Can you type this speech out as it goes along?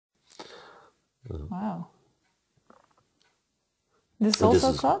Wow. This is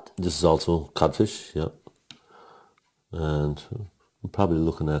also cod? This is also codfish, yeah. And I'm probably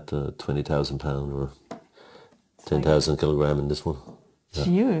looking at £20,000 or 10,000 kilogram in this one. It's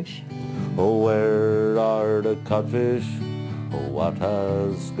huge. Oh, where are the codfish? Oh, what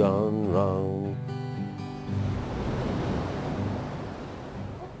has gone wrong?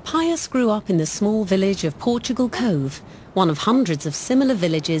 Pius grew up in the small village of Portugal Cove, one of hundreds of similar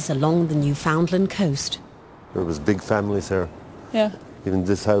villages along the Newfoundland coast. There was big families here. Yeah. Even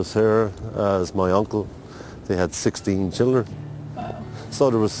this house here is my uncle. They had 16 children. Wow. So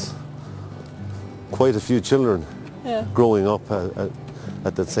there was quite a few children growing up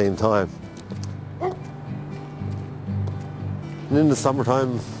at that same time. And in the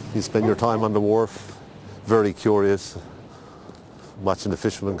summertime, you spend your time on the wharf, very curious, watching the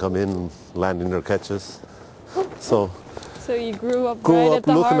fishermen come in and landing their catches. So you grew up right at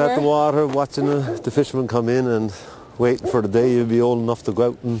the looking harbor. at the water, watching the fishermen come in and waiting for the day you'd be old enough to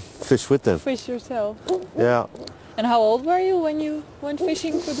go out and fish with them. Fish yourself. Yeah. And how old were you when you went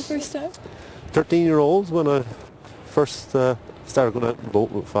fishing for the first time? 13-year-old when I first started going out on the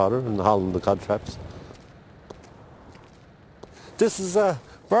boat with father and hauling the cod traps. This is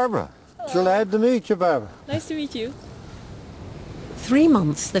Barbara. Glad to meet you, Barbara. Nice to meet you. 3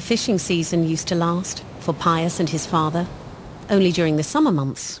 months the fishing season used to last for Pius and his father. Only during the summer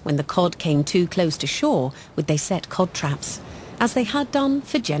months, when the cod came too close to shore, would they set cod traps, as they had done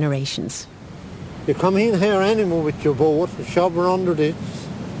for generations. You come in here anymore with your boat, shove her under this.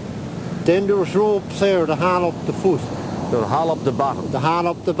 Then there was ropes there to haul up the foot. They'll haul up the bottom. To haul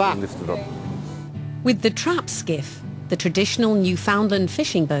up the back. Lift it up. With the trap skiff, the traditional Newfoundland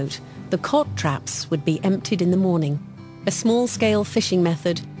fishing boat, the cod traps would be emptied in the morning, a small-scale fishing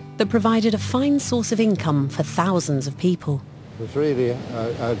method that provided a fine source of income for thousands of people. It was really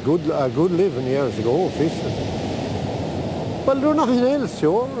a good living years ago, fishing. Well, there was nothing else,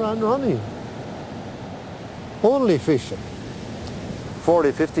 sure, and running. Only fishing.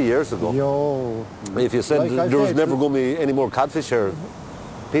 40, 50 years ago. Yo, If you said like there was said, never going to be any more codfish here,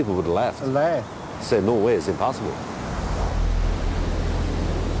 people would have laughed. Say, no way, it's impossible.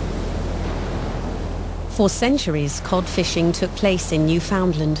 For centuries, cod fishing took place in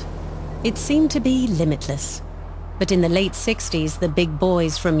Newfoundland. It seemed to be limitless. But in the late 60s, the big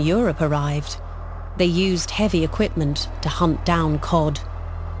boys from Europe arrived. They used heavy equipment to hunt down cod.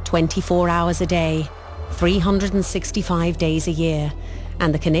 24 hours a day, 365 days a year.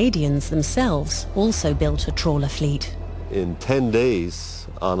 And the Canadians themselves also built a trawler fleet. In 10 days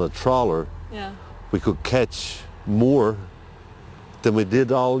on a trawler, we could catch more than we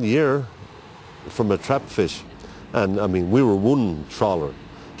did all year from a trap fish. And I mean, we were one trawler.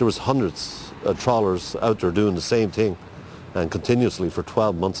 There was hundreds of trawlers out there doing the same thing and continuously for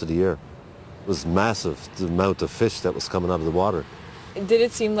 12 months of the year. It was massive, the amount of fish that was coming out of the water. Did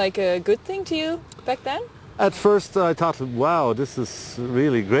it seem like a good thing to you back then? At first I thought, wow, this is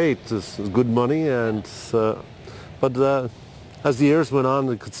really great, this is good money, and but as the years went on,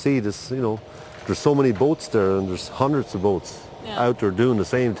 I could see this, you know, there's so many boats there and there's hundreds of boats out there doing the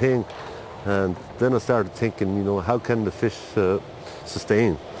same thing. And then I started thinking, you know, how can the fish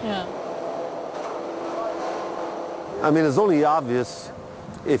sustain? Yeah. I mean, it's only obvious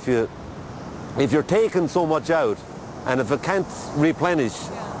if you're taking so much out, and if it can't replenish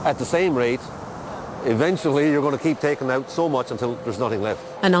at the same rate, eventually you're going to keep taking out so much until there's nothing left.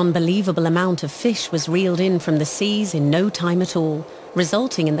 An unbelievable amount of fish was reeled in from the seas in no time at all,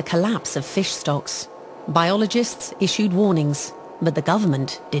 resulting in the collapse of fish stocks. Biologists issued warnings, but the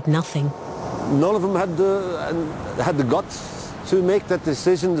government did nothing. None of them had the guts to make that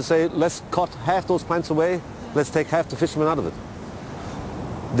decision to say, let's cut half those plants away, let's take half the fishermen out of it.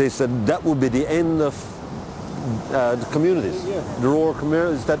 They said that would be the end of the communities, the rural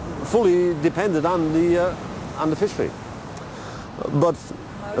communities that fully depended on the fishery. But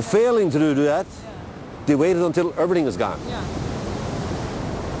failing to do that, they waited until everything is gone.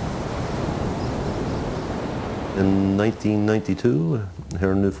 In 1992,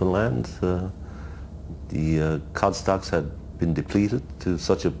 here in Newfoundland, the cod stocks had been depleted to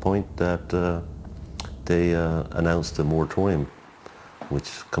such a point that they announced a moratorium which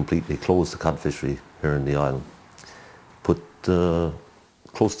completely closed the cod fishery here in the island. Put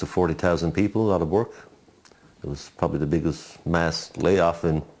close to 40,000 people out of work. It was probably the biggest mass layoff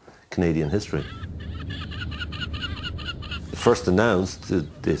in Canadian history. First announced,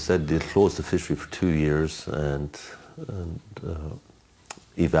 they said they'd close the fishery for 2 years and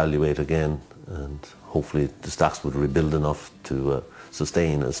evaluate again, and hopefully the stocks would rebuild enough to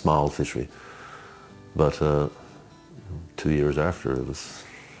sustain a small fishery. But 2 years after, it was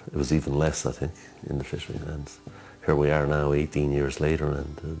it was even less, I think, in the fishery. And here we are now 18 years later,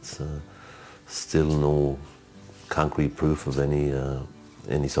 and it's still no concrete proof of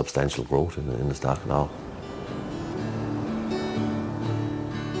any substantial growth in the stock at all.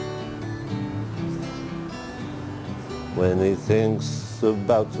 When he thinks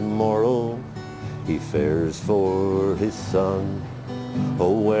about tomorrow, he fares for his son.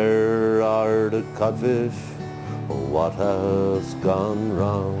 Oh, where are the codfish? Oh, what has gone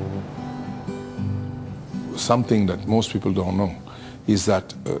wrong? Something that most people don't know is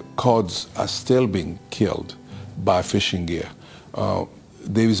that cods are still being killed by fishing gear.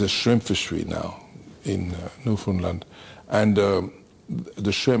 There is a shrimp fishery now in Newfoundland, and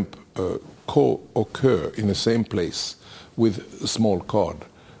the shrimp co-occur in the same place with small cod,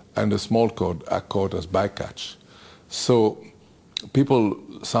 and the small cod are caught as bycatch. So people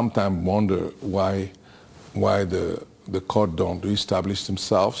sometimes wonder why the cod don't reestablish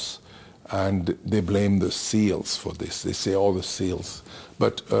themselves, and they blame the seals for this. They say all the seals.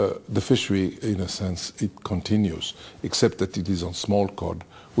 But the fishery, in a sense, it continues, except that it is on small cod,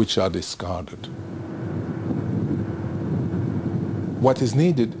 which are discarded. What is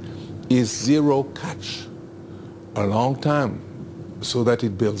needed is zero catch, a long time, so that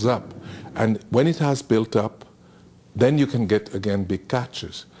it builds up. And when it has built up, then you can get again big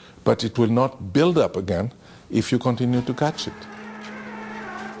catches. But it will not build up again if you continue to catch it.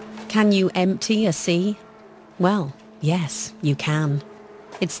 Can you empty a sea? Well, yes, you can.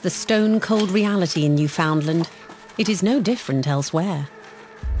 It's the stone-cold reality in Newfoundland. It is no different elsewhere.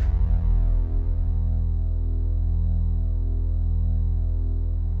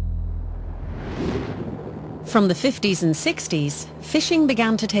 From the 50s and 60s, fishing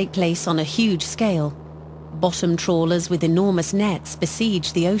began to take place on a huge scale. Bottom trawlers with enormous nets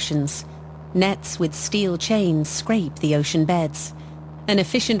besiege the oceans. Nets with steel chains scrape the ocean beds. An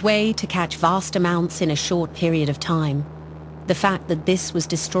efficient way to catch vast amounts in a short period of time. The fact that this was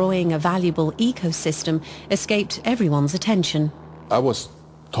destroying a valuable ecosystem escaped everyone's attention. I was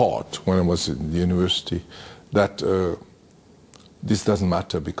taught when I was in the university that this doesn't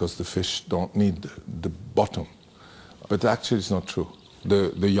matter because the fish don't need the bottom. But actually it's not true.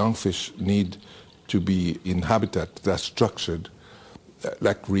 The young fish need to be in habitat that's structured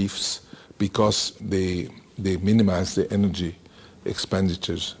like reefs, because they minimize the energy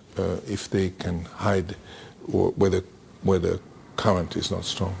expenditures if they can hide where the current is not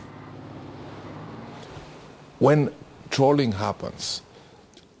strong. When trawling happens,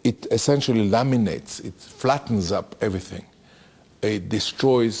 it essentially laminates, it flattens up everything. It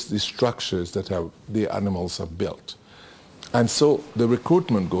destroys the structures that the animals have built. And so the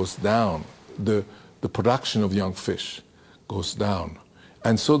recruitment goes down, the production of young fish goes down.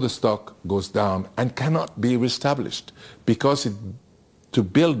 And so the stock goes down and cannot be reestablished, because to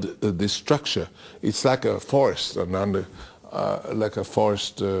build this structure, it's like a forest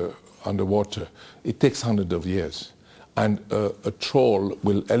underwater. It takes hundreds of years. And a trawl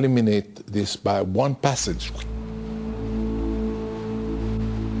will eliminate this by one passage.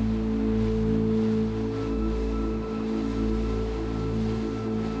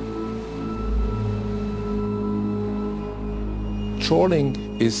 Trawling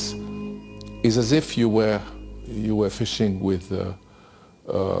is as if you were fishing with,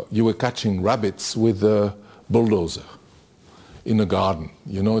 you were catching rabbits with a bulldozer in a garden.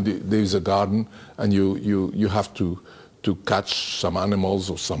 You know, there is a garden, and you have to catch some animals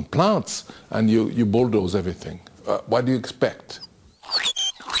or some plants, and you bulldoze everything. What do you expect?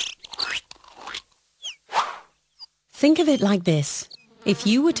 Think of it like this. If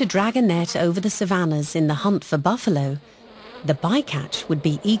you were to drag a net over the savannas in the hunt for buffalo, the bycatch would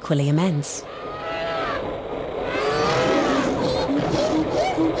be equally immense.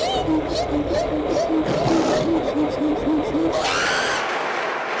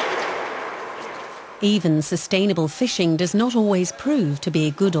 Even sustainable fishing does not always prove to be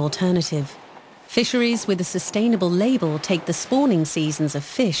a good alternative. Fisheries with a sustainable label take the spawning seasons of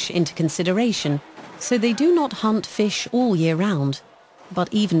fish into consideration, so they do not hunt fish all year round.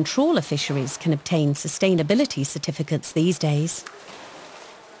 But even trawler fisheries can obtain sustainability certificates these days.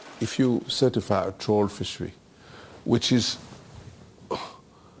 If you certify a trawl fishery, which is,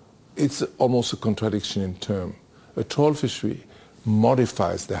 it's almost a contradiction in term. A trawl fishery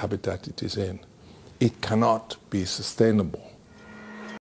modifies the habitat it is in. It cannot be sustainable.